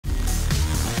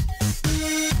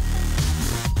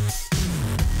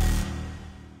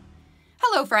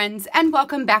Hello friends, and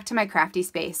welcome back to my crafty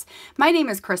space. My name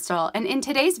is Crystal, and in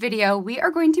today's video we are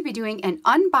going to be doing an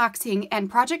unboxing and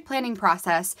project planning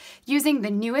process using the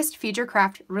newest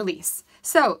Feedyourcraft release.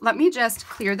 So let me just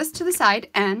clear this to the side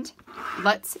and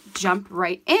let's jump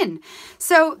right in.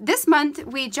 So this month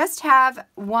we just have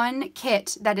one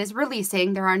kit that is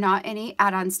releasing. There are not any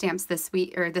add-on stamps this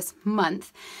week or this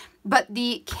month. But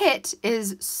the kit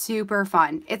is super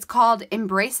fun. It's called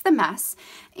Embrace the Mess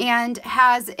and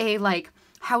has a like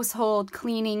household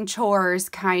cleaning chores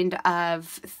kind of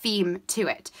theme to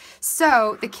it.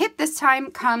 So the kit this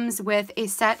time comes with a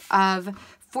set of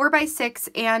 4x6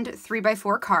 and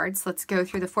 3x4 cards. Let's go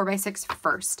through the 4x6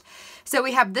 first. So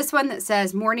we have this one that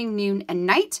says morning, noon, and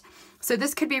night. So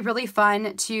this could be really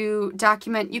fun to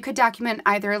document. You could document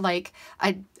either like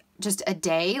just a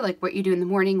day, like what you do in the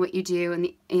morning, what you do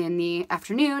in the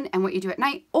afternoon, and what you do at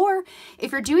night. Or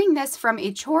if you're doing this from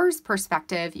a chores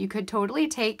perspective, you could totally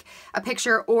take a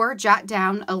picture or jot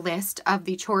down a list of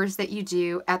the chores that you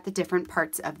do at the different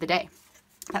parts of the day.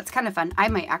 That's kind of fun. I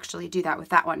might actually do that with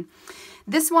that one.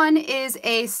 This one is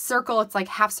a circle. It's like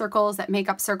half circles that make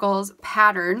up circles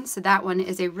pattern. So that one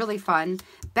is a really fun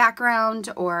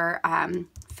background or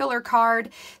filler card.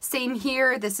 Same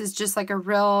here. This is just like a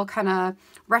real kind of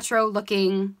retro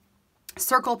looking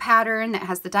circle pattern that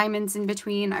has the diamonds in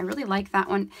between. I really like that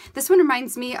one. This one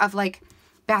reminds me of like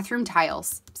bathroom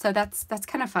tiles. So that's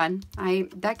kind of fun.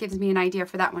 That gives me an idea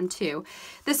for that one too.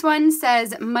 This one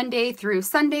says Monday through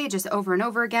Sunday, just over and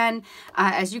over again.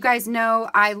 As you guys know,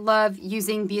 I love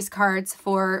using these cards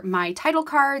for my title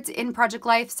cards in Project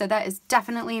Life. So that is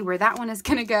definitely where that one is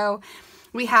going to go.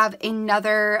 We have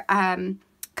another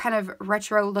kind of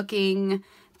retro looking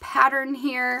pattern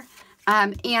here.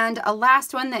 And a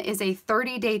last one that is a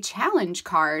 30-day challenge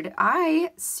card.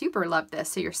 I super love this.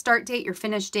 So your start date, your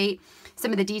finish date,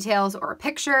 some of the details or a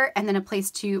picture, and then a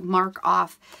place to mark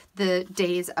off the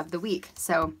days of the week.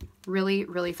 So really,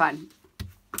 really fun.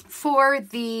 For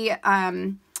the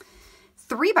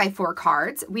 3x4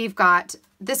 cards, we've got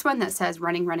this one that says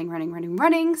running, running, running, running,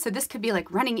 running. So this could be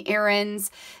like running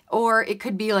errands, or it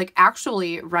could be like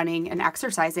actually running and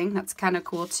exercising. That's kind of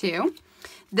cool too.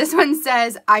 This one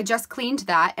says, I just cleaned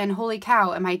that, and holy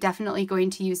cow, am I definitely going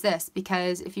to use this,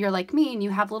 because if you're like me and you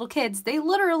have little kids, they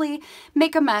literally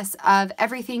make a mess of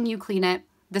everything you clean it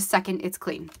the second it's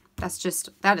clean.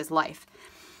 That is life.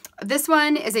 This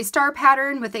one is a star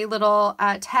pattern with a little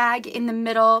tag in the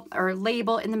middle or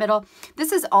label in the middle.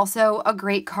 This is also a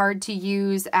great card to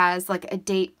use as like a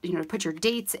date, you know, to put your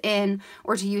dates in,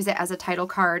 or to use it as a title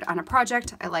card on a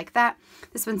project. I like that.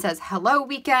 This one says hello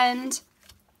weekend,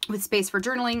 with space for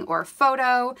journaling or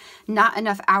photo, not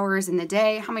enough hours in the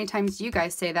day. How many times do you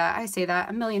guys say that? I say that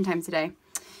a million times a day.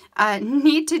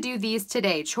 Need to do these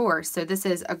today, chores. So this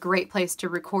is a great place to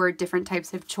record different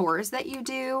types of chores that you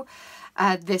do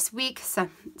this week, so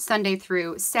Sunday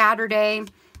through Saturday.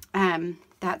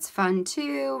 That's fun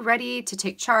too. Ready to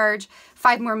take charge.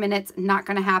 5 more minutes, not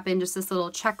going to happen. Just this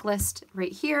little checklist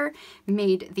right here.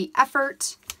 Made the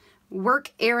effort.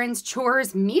 Work, errands,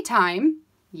 chores, me time.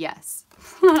 Yes.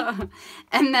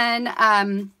 And then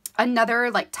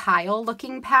another like tile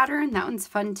looking pattern. That one's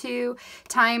fun too.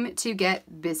 Time to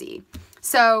get busy.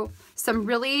 So some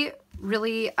really,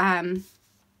 really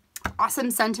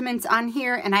awesome sentiments on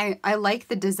here. And I like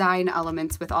the design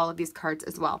elements with all of these cards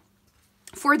as well.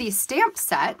 For the stamp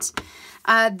set,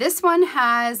 this one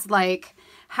has like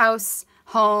house,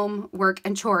 home, work,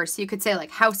 and chores. So you could say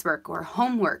like housework or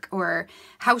homework or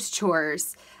house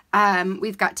chores.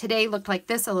 We've got today looked like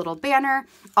this, a little banner.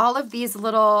 All of these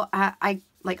little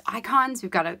like icons.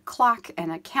 We've got a clock and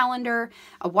a calendar,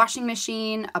 a washing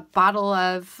machine, a bottle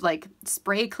of like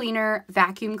spray cleaner,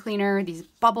 vacuum cleaner, these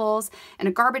bubbles, and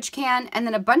a garbage can, and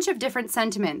then a bunch of different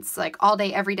sentiments like all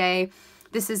day, every day.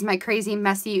 This is my crazy,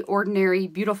 messy, ordinary,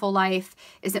 beautiful life.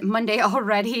 Is it Monday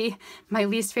already? My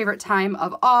least favorite time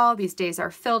of all. These days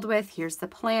are filled with. Here's the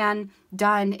plan.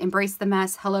 Done. Embrace the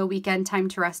mess. Hello weekend. Time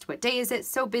to rest. What day is it?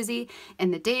 So busy.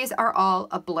 And the days are all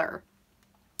a blur.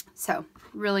 So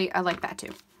really, I like that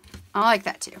too. I like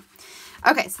that too.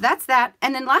 Okay, so that's that.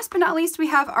 And then last but not least, we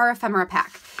have our ephemera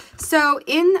pack. So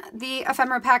in the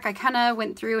ephemera pack, I kind of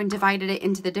went through and divided it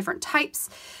into the different types.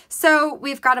 So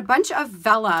we've got a bunch of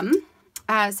vellum.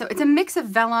 So it's a mix of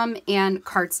vellum and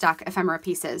cardstock ephemera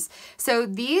pieces. So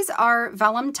these are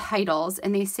vellum titles,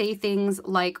 and they say things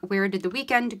like, where did the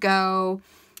weekend go?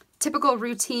 Typical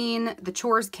routine, the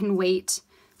chores can wait,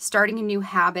 starting a new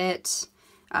habit,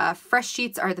 fresh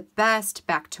sheets are the best,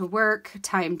 back to work,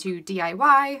 time to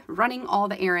DIY, running all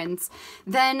the errands.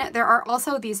 Then there are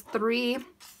also these 3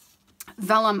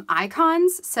 vellum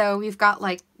icons. So we've got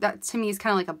like, that to me is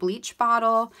kind of like a bleach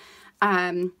bottle.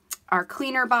 our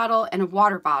cleaner bottle, and a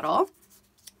water bottle.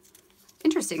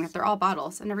 Interesting that they're all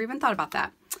bottles. I never even thought about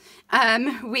that.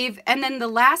 And then the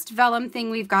last vellum thing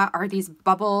we've got are these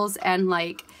bubbles and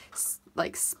like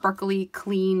sparkly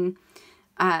clean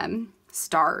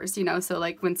stars, you know, so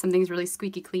like when something's really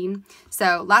squeaky clean.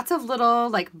 So lots of little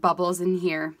like bubbles in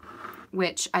here,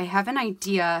 which I have an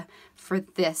idea for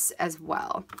this as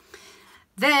well.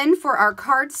 Then for our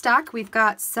cardstock, we've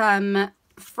got some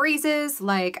phrases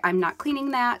like I'm not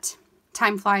cleaning that,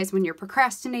 time flies when you're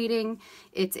procrastinating,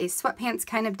 it's a sweatpants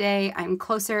kind of day, I'm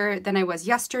closer than I was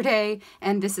yesterday,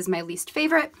 and this is my least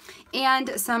favorite, and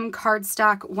some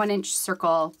cardstock 1-inch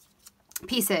circle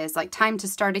pieces like time to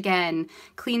start again,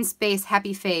 clean space,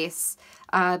 happy face,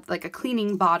 like a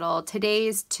cleaning bottle,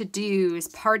 today's to-dos,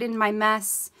 pardon my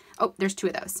mess. Oh, there's 2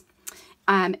 of those.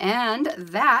 And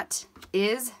that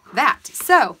is that.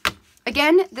 So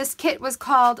again, this kit was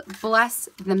called Bless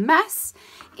the Mess,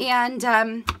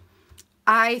 and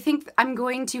I think I'm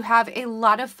going to have a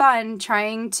lot of fun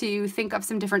trying to think of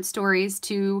some different stories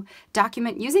to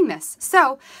document using this.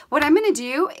 So what I'm going to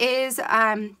do is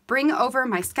bring over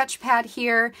my sketch pad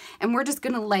here, and we're just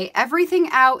going to lay everything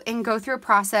out and go through a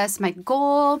process. My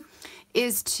goal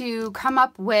is to come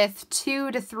up with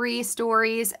 2 to 3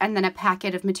 stories and then a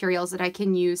packet of materials that I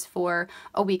can use for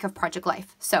a week of Project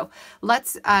Life. So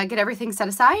let's get everything set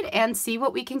aside and see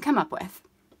what we can come up with.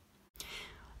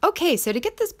 Okay, so to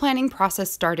get this planning process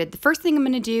started, the first thing I'm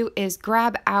going to do is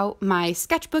grab out my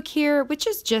sketchbook here, which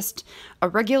is just a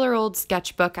regular old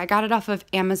sketchbook. I got it off of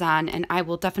Amazon, and I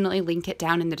will definitely link it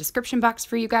down in the description box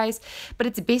for you guys, but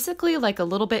it's basically like a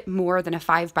little bit more than a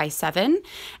 5x7.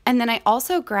 And then I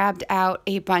also grabbed out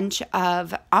a bunch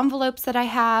of envelopes that I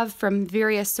have from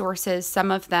various sources. Some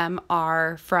of them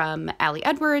are from Ali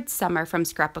Edwards, some are from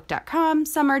scrapbook.com,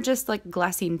 some are just like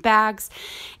glassine bags.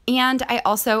 And I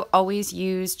also always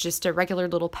use just a regular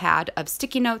little pad of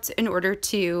sticky notes in order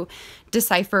to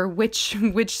decipher which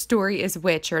story is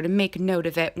which, or to make note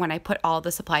of it when I put all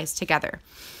the supplies together.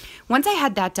 Once I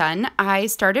had that done, I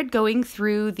started going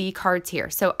through the cards here.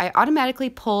 So I automatically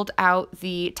pulled out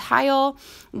the tile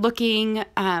looking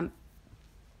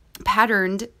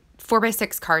patterned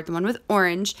 4x6 card, the one with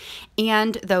orange,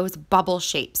 and those bubble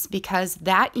shapes, because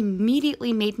that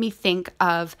immediately made me think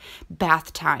of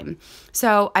bath time.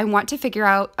 So I want to figure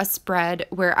out a spread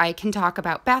where I can talk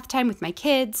about bath time with my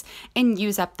kids and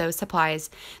use up those supplies.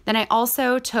 Then I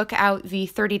also took out the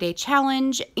 30-day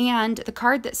challenge and the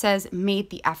card that says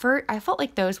made the effort. I felt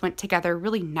like those went together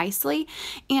really nicely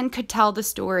and could tell the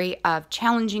story of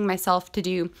challenging myself to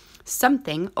do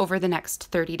something over the next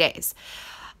 30 days.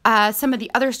 Some of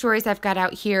the other stories I've got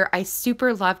out here, I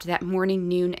super loved that morning,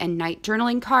 noon, and night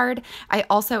journaling card. I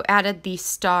also added the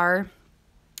star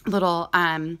little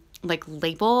like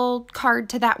label card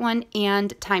to that one,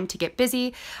 and time to get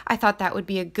busy. I thought that would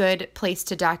be a good place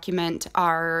to document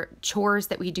our chores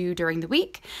that we do during the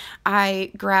week.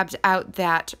 I grabbed out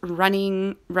that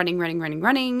running,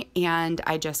 and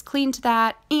I just cleaned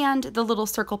that, and the little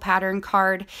circle pattern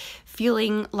card,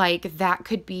 feeling like that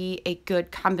could be a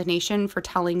good combination for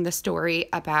telling the story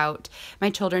about my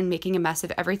children making a mess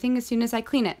of everything as soon as I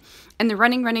clean it. And the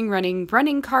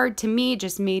running card to me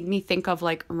just made me think of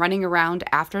like running around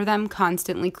after them,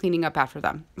 constantly cleaning up after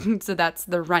them. So that's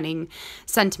the running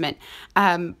sentiment.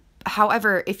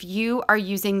 However, if you are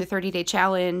using the 30-day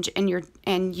challenge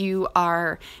and you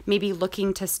are maybe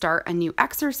looking to start a new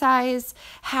exercise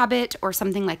habit or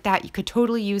something like that, you could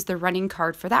totally use the running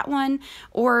card for that one,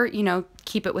 or, you know,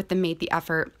 keep it with the made the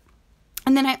effort.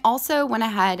 And then I also went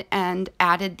ahead and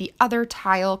added the other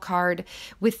tile card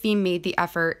with the made the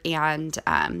effort and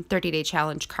 30-day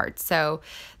challenge card. So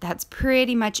that's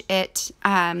pretty much it.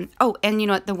 Oh, and you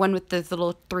know what? The one with the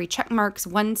little 3 check marks,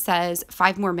 one says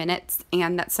 5 more minutes,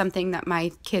 and that's something that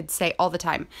my kids say all the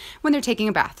time when they're taking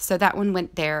a bath. So that one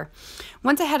went there.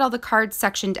 Once I had all the cards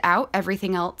sectioned out,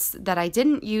 everything else that I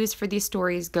didn't use for these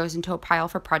stories goes into a pile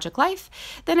for Project Life.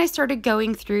 Then I started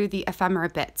going through the ephemera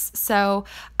bits. So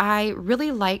I really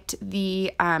liked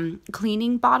the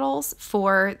cleaning bottles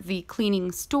for the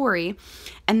cleaning story,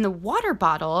 and the water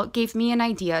bottle gave me an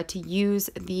idea to use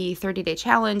the 30-day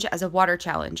challenge as a water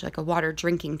challenge, like a water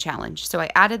drinking challenge. So I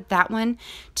added that one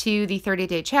to the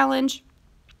 30-day challenge.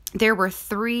 There were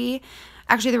 4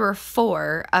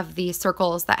 of the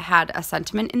circles that had a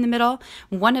sentiment in the middle.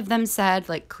 One of them said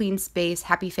like clean space,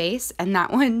 happy face, and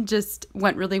that one just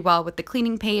went really well with the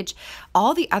cleaning page.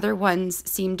 All the other ones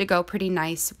seemed to go pretty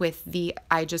nice with the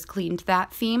I just cleaned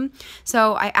that theme.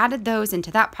 So I added those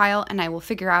into that pile, and I will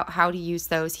figure out how to use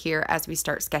those here as we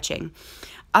start sketching.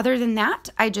 Other than that,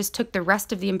 I just took the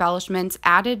rest of the embellishments,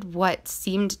 added what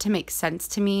seemed to make sense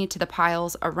to me to the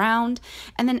piles around,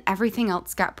 and then everything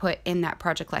else got put in that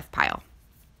Project Life pile.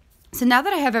 So now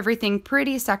that I have everything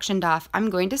pretty sectioned off, I'm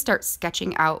going to start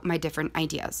sketching out my different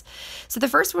ideas. So the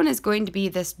first one is going to be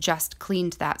this Just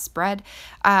Cleaned That spread.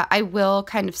 I will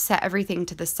kind of set everything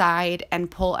to the side and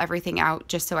pull everything out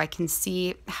just so I can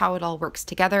see how it all works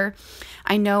together.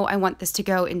 I know I want this to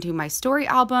go into my story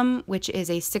album, which is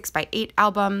a 6x8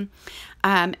 album.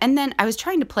 And then I was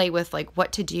trying to play with like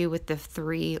what to do with the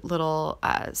 3 little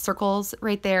circles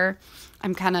right there.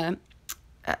 I'm kind of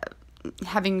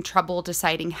having trouble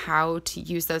deciding how to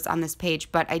use those on this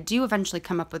page, but I do eventually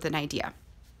come up with an idea.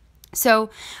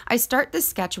 So I start the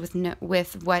sketch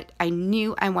with what I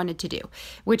knew I wanted to do,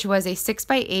 which was a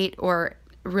 6x8 or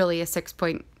really a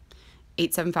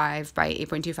 6.875 by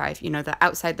 8.25, you know, the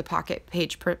outside the pocket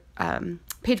page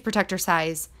protector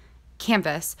size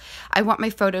canvas. I want my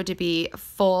photo to be a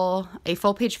full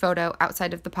page photo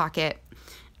outside of the pocket.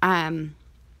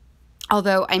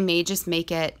 Although I may just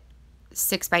make it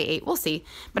 6x8, we'll see.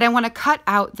 But I want to cut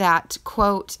out that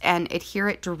quote and adhere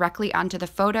it directly onto the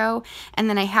photo. And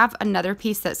then I have another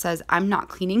piece that says, I'm not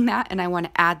cleaning that, and I want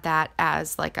to add that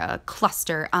as like a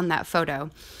cluster on that photo.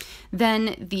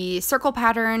 Then the circle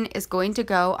pattern is going to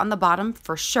go on the bottom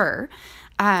for sure.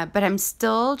 But I'm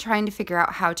still trying to figure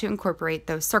out how to incorporate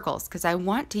those circles because I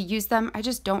want to use them. I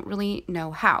just don't really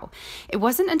know how. It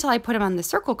wasn't until I put them on the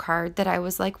circle card that I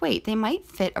was like, wait, they might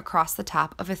fit across the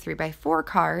top of a 3x4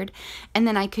 card. And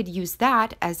then I could use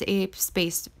that as a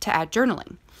space to add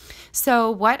journaling. So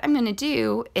what I'm going to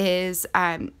do is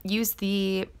use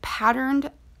the patterned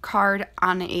card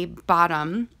on a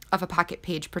bottom of a pocket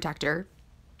page protector,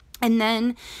 and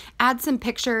then add some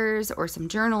pictures or some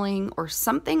journaling or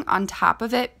something on top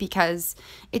of it because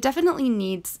it definitely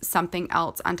needs something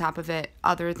else on top of it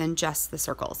other than just the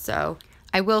circles. So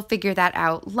I will figure that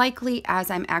out likely as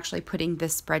I'm actually putting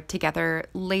this spread together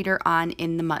later on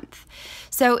in the month.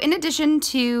 So in addition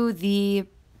to the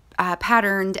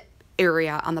patterned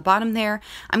area on the bottom there,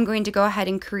 I'm going to go ahead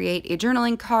and create a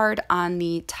journaling card on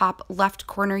the top left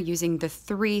corner using the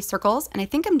 3 circles, and I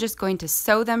think I'm just going to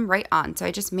sew them right on. So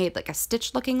I just made like a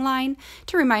stitch looking line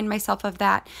to remind myself of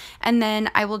that, and then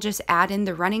I will just add in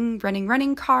the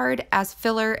running card as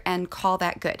filler and call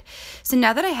that good. So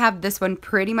now that I have this one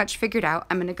pretty much figured out,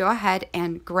 I'm going to go ahead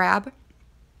and grab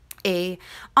a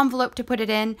envelope to put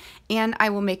it in, and I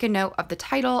will make a note of the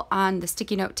title on the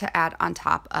sticky note to add on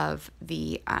top of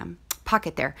the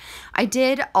pocket there. I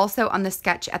did also on the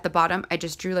sketch at the bottom, I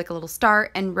just drew like a little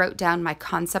star and wrote down my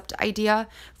concept idea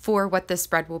for what this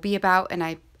spread will be about, and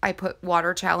I put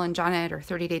water challenge on it or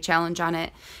 30-day challenge on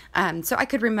it. So I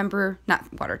could remember,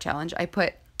 not water challenge, I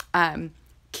put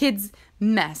kids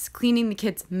mess, cleaning the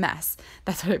kids mess.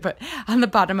 That's what I put on the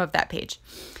bottom of that page.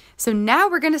 So now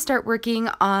we're going to start working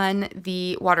on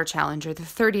the water challenge or the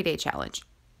 30-day challenge.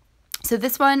 So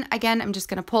this one, again, I'm just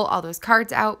going to pull all those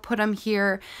cards out, put them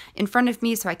here in front of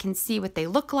me so I can see what they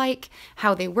look like,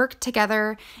 how they work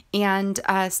together, and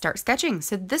start sketching.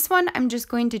 So this one, I'm just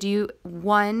going to do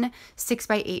one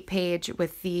 6x8 page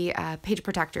with the page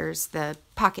protectors, the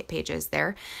pocket pages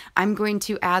there. I'm going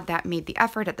to add that made the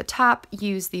effort at the top,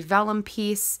 use the vellum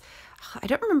piece. I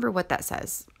don't remember what that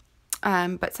says.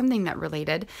 But something that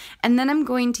related. And then I'm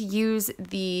going to use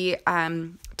the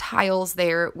tiles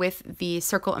there with the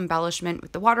circle embellishment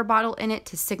with the water bottle in it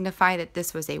to signify that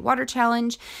this was a water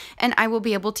challenge. And I will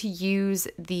be able to use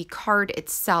the card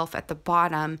itself at the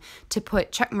bottom to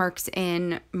put check marks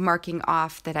in, marking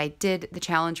off that I did the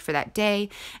challenge for that day.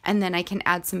 And then I can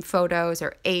add some photos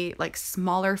or a like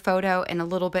smaller photo and a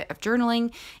little bit of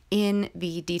journaling in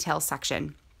the details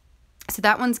section. So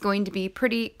that one's going to be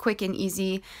pretty quick and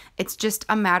easy. It's just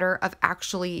a matter of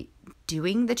actually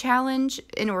doing the challenge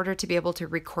in order to be able to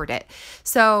record it.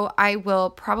 So I will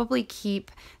probably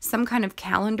keep some kind of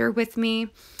calendar with me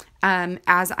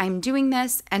as I'm doing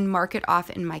this and mark it off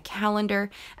in my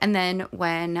calendar. And then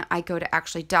when I go to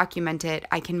actually document it,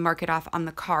 I can mark it off on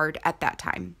the card at that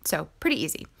time. So pretty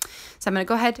easy. So I'm going to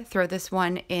go ahead, throw this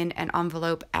one in an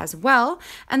envelope as well,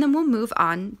 and then we'll move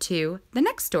on to the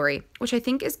next story, which I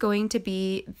think is going to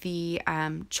be the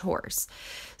chores.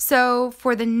 So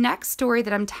for the next story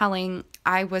that I'm telling,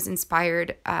 I was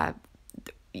inspired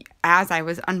as I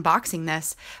was unboxing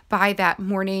this by that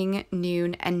morning,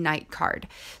 noon, and night card.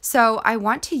 So I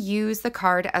want to use the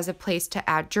card as a place to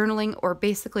add journaling or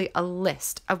basically a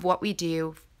list of what we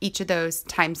do each of those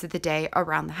times of the day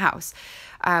around the house.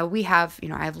 We have,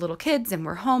 I have little kids and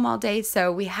we're home all day,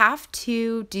 so we have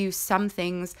to do some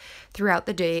things throughout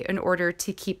the day in order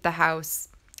to keep the house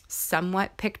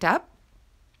somewhat picked up.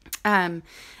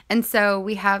 And so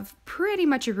we have pretty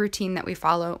much a routine that we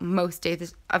follow most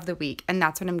days of the week, and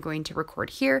that's what I'm going to record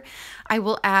here. I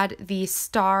will add the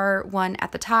star one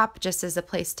at the top just as a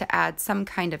place to add some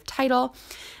kind of title.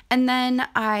 And then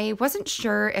I wasn't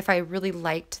sure if I really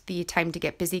liked the Time to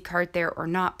Get Busy card there or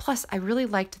not. Plus, I really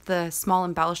liked the small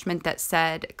embellishment that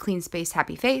said clean space,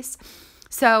 happy face.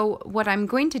 So what I'm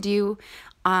going to do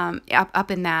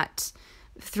up in that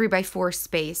 3x4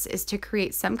 space is to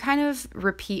create some kind of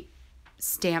repeat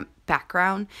stamp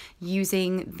background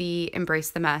using the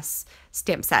Embrace the Mess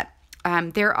stamp set.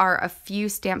 There are a few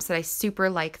stamps that I super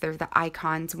like. They're the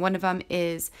icons. One of them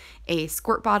is a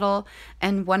squirt bottle,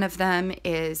 and one of them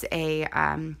is a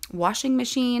washing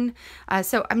machine.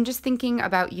 So I'm just thinking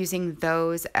about using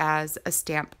those as a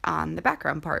stamp on the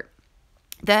background part.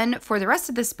 Then for the rest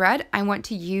of the spread, I want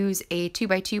to use a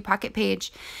 2x2 pocket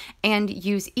page and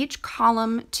use each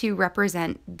column to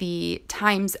represent the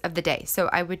times of the day. So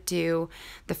I would do,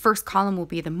 the first column will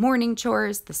be the morning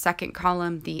chores, the second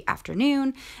column the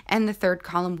afternoon, and the third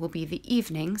column will be the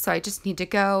evening. So I just need to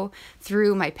go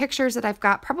through my pictures that I've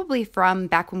got, probably from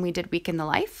back when we did Week in the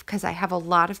Life, because I have a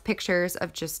lot of pictures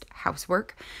of just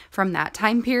housework from that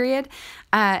time period.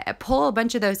 Pull a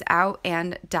bunch of those out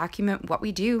and document what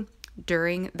we do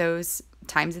during those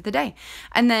times of the day.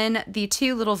 And then the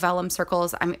two little vellum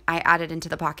circles I added into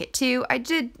the pocket too. I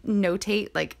did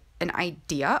notate like an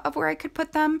idea of where I could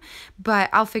put them, but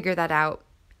I'll figure that out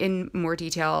in more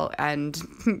detail and,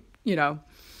 you know,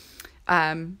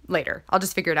 later. I'll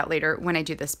just figure it out later when I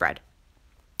do this spread.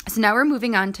 So now we're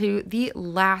moving on to the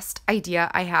last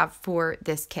idea I have for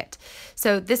this kit.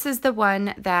 So this is the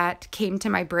one that came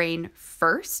to my brain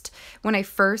first when I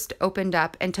first opened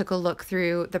up and took a look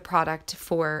through the product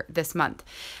for this month.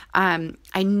 I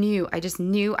just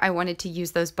knew I wanted to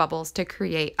use those bubbles to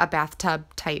create a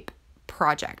bathtub type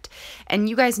project. And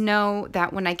you guys know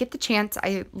that when I get the chance,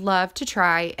 I love to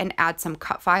try and add some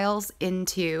cut files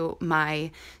into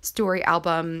my story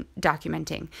album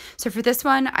documenting. So for this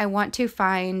one, I want to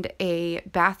find a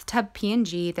bathtub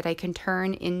PNG that I can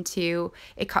turn into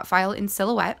a cut file in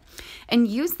Silhouette and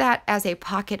use that as a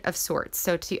pocket of sorts.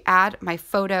 So to add my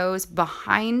photos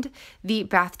behind the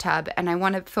bathtub, and I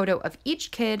want a photo of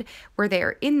each kid where they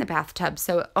are in the bathtub.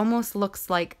 So it almost looks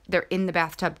like they're in the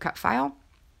bathtub cut file.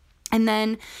 And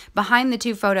then behind the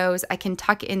two photos, I can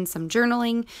tuck in some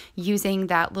journaling using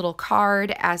that little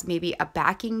card as maybe a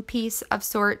backing piece of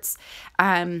sorts.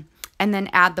 And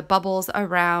then add the bubbles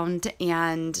around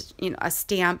and, you know, a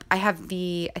stamp. I have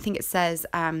I think it says,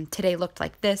 today looked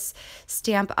like this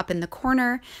stamp up in the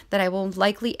corner that I will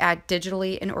likely add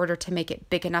digitally in order to make it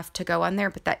big enough to go on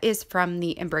there. But that is from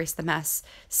the Embrace the Mess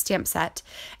stamp set.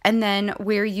 And then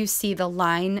where you see the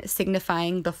line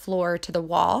signifying the floor to the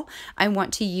wall, I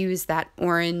want to use that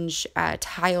orange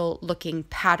tile looking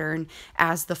pattern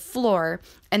as the floor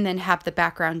and then have the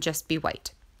background just be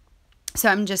white. So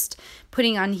I'm just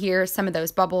putting on here some of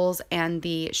those bubbles and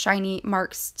the shiny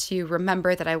marks to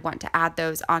remember that I want to add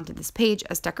those onto this page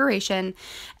as decoration.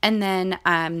 And then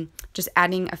just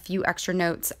adding a few extra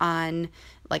notes on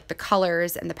like the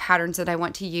colors and the patterns that I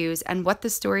want to use and what the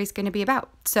story is going to be about.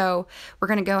 So we're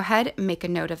going to go ahead and make a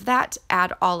note of that,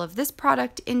 add all of this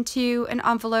product into an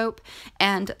envelope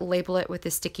and label it with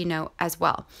a sticky note as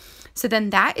well. So then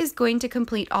that is going to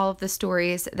complete all of the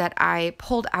stories that I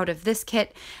pulled out of this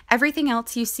kit. Everything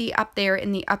else you see up there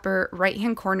in the upper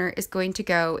right-hand corner is going to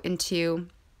go into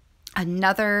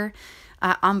another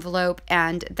envelope,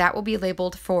 and that will be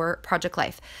labeled for Project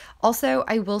Life. Also,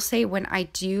 I will say when I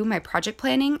do my project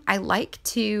planning, I like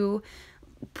to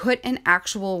put an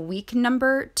actual week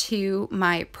number to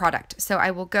my product. So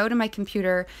I will go to my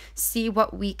computer, see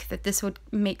what week that this would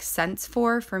make sense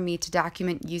for me to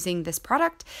document using this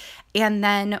product. And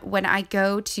then when I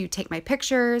go to take my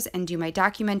pictures and do my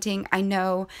documenting, I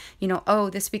know, oh,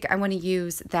 this week I want to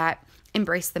use that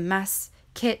Embrace the Mess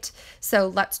kit. So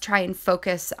let's try and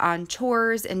focus on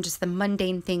chores and just the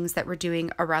mundane things that we're doing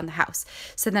around the house.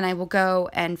 So then I will go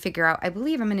and figure out, I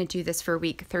believe I'm going to do this for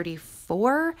week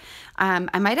 34. I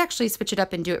might actually switch it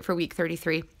up and do it for week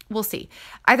 33. We'll see.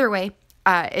 Either way,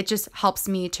 it just helps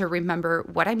me to remember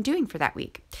what I'm doing for that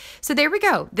week. So there we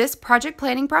go. This project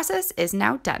planning process is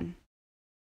now done.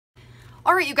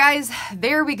 All right, you guys,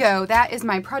 there we go. That is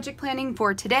my project planning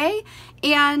for today.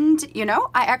 And,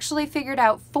 I actually figured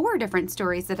out 4 different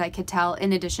stories that I could tell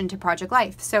in addition to Project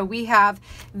Life. So we have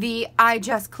the I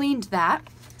Just Cleaned That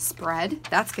spread.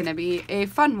 That's going to be a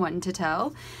fun one to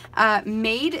tell.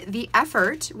 Made the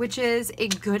Effort, which is a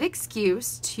good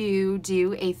excuse to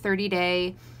do a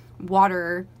 30-day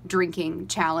water drinking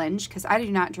challenge, because I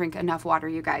do not drink enough water,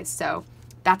 you guys. So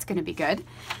that's going to be good.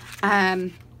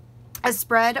 a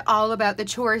spread all about the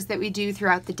chores that we do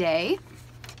throughout the day,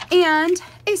 and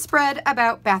a spread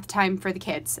about bath time for the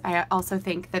kids. I also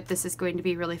think that this is going to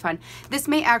be really fun. This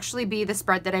may actually be the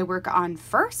spread that I work on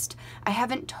first. I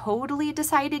haven't totally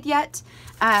decided yet.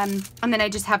 And then I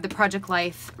just have the Project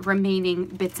Life remaining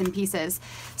bits and pieces.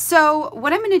 So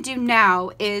what I'm going to do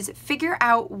now is figure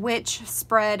out which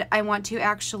spread I want to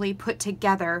actually put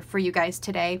together for you guys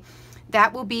today.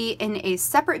 That will be in a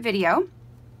separate video.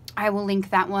 I will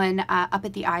link that one up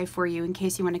at the eye for you in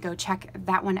case you want to go check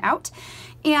that one out.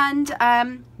 And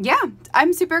yeah,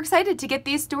 I'm super excited to get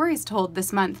these stories told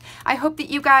this month. I hope that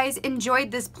you guys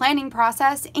enjoyed this planning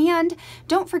process, and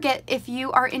don't forget, if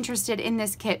you are interested in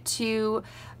this kit, to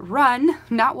run,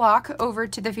 not walk, over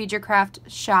to the Feed Your Craft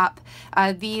shop.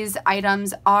 These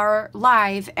items are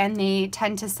live and they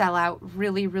tend to sell out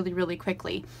really, really, really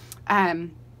quickly.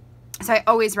 So I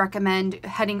always recommend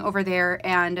heading over there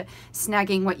and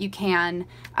snagging what you can,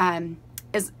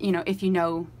 if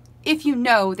you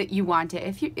know that you want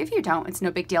it. If you don't, it's no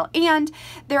big deal. And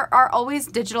there are always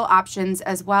digital options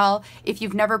as well. If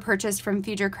you've never purchased from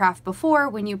Feed Your Craft before,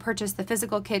 when you purchase the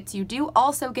physical kits, you do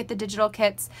also get the digital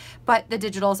kits, but the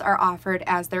digitals are offered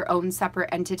as their own separate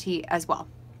entity as well.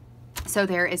 So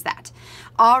there is that.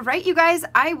 All right, you guys,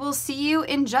 I will see you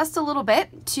in just a little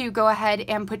bit to go ahead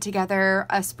and put together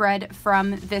a spread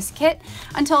from this kit.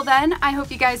 Until then, I hope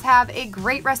you guys have a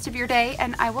great rest of your day,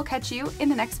 and I will catch you in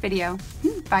the next video.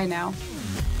 Bye now.